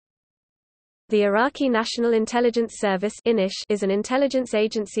The Iraqi National Intelligence Service is an intelligence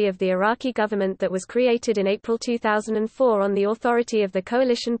agency of the Iraqi government that was created in April 2004 on the authority of the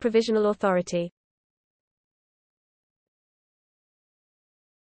Coalition Provisional Authority.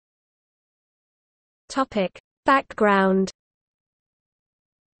 Background.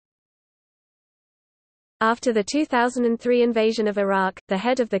 After the 2003 invasion of Iraq, the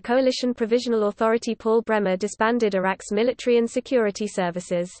head of the Coalition Provisional Authority Paul Bremer disbanded Iraq's military and security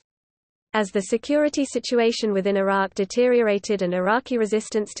services. As the security situation within Iraq deteriorated and Iraqi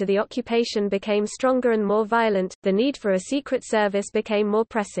resistance to the occupation became stronger and more violent, the need for a secret service became more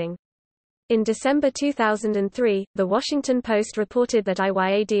pressing. In December 2003, The Washington Post reported that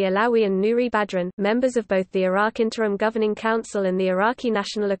Iyad Alawi and Nouri Badran, members of both the Iraq Interim Governing Council and the Iraqi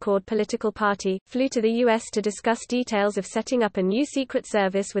National Accord political party, flew to the U.S. to discuss details of setting up a new secret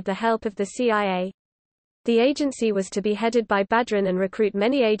service with the help of the CIA. The agency was to be headed by Badran and recruit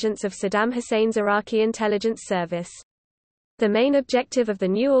many agents of Saddam Hussein's Iraqi intelligence service. The main objective of the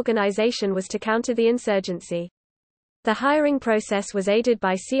new organization was to counter the insurgency. The hiring process was aided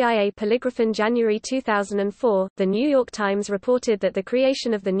by CIA polygraph. In January 2004, The New York Times reported that the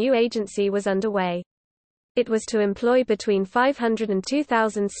creation of the new agency was underway. It was to employ between 500 and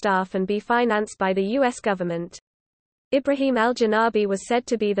 2,000 staff and be financed by the U.S. government. Ibrahim al-Janabi was said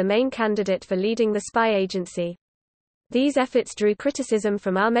to be the main candidate for leading the spy agency. These efforts drew criticism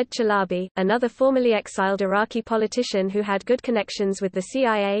from Ahmed Chalabi, another formerly exiled Iraqi politician who had good connections with the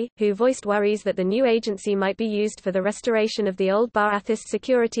CIA, who voiced worries that the new agency might be used for the restoration of the old Ba'athist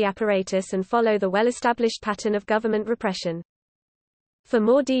security apparatus and follow the well-established pattern of government repression. For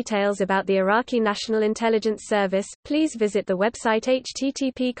more details about the Iraqi National Intelligence Service, please visit the website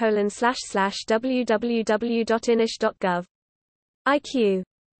http://www.inish.gov. IQ.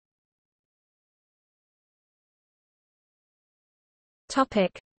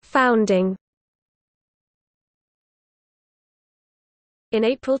 Founding. In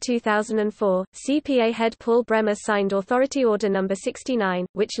April 2004, CPA head Paul Bremer signed Authority Order No. 69,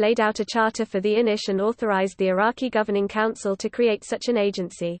 which laid out a charter for the INISH and authorized the Iraqi Governing Council to create such an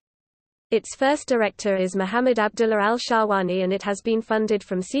agency. Its first director is Mohammed Abdullah al-Shawani, and it has been funded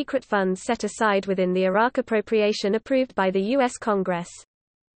from secret funds set aside within the Iraq appropriation approved by the U.S. Congress.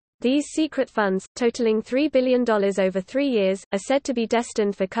 These secret funds, totaling $3 billion over 3 years, are said to be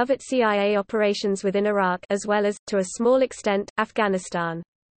destined for covert CIA operations within Iraq as well as, to a small extent, Afghanistan.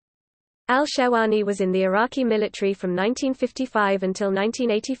 Al-Shawani was in the Iraqi military from 1955 until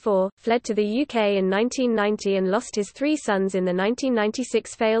 1984, fled to the UK in 1990 and lost his 3 sons in the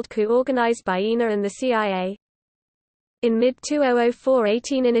 1996 failed coup organized by INA and the CIA. In mid-2004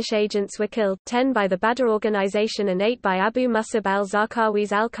 18 INISH agents were killed, 10 by the Badr organization and 8 by Abu Musab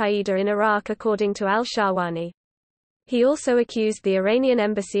al-Zarqawi's al-Qaeda in Iraq according to al-Shawani. He also accused the Iranian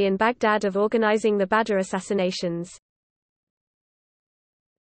embassy in Baghdad of organizing the Badr assassinations.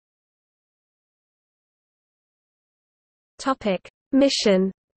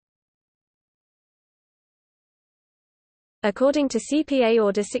 Mission. According to CPA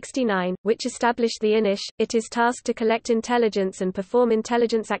Order 69, which established the INISH, it is tasked to collect intelligence and perform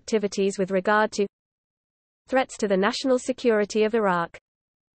intelligence activities with regard to threats to the national security of Iraq,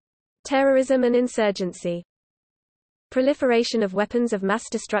 terrorism and insurgency, proliferation of weapons of mass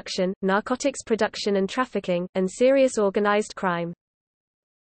destruction, narcotics production and trafficking, and serious organized crime,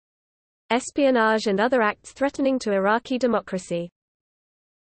 espionage and other acts threatening to Iraqi democracy.